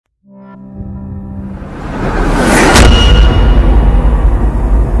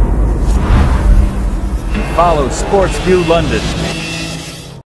Follow SportsView London.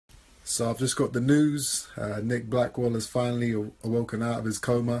 So I've just got the news. Nick Blackwell has finally awoken out of his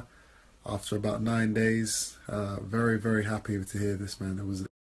coma after about 9 days. Very, very happy to hear this, man. It was a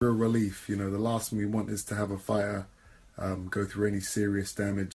real relief. You know, the last thing we want is to have a fighter go through any serious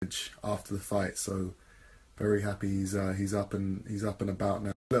damage after the fight. So very happy he's up and about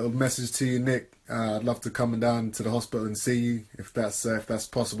now. Little message to you, Nick. I'd love to come down to the hospital and see you if that's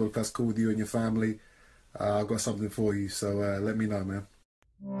possible, if that's cool with you and your family. I've got something for you, so let me know, man.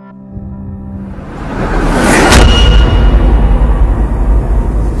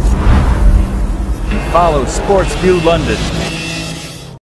 Follow SportsView London.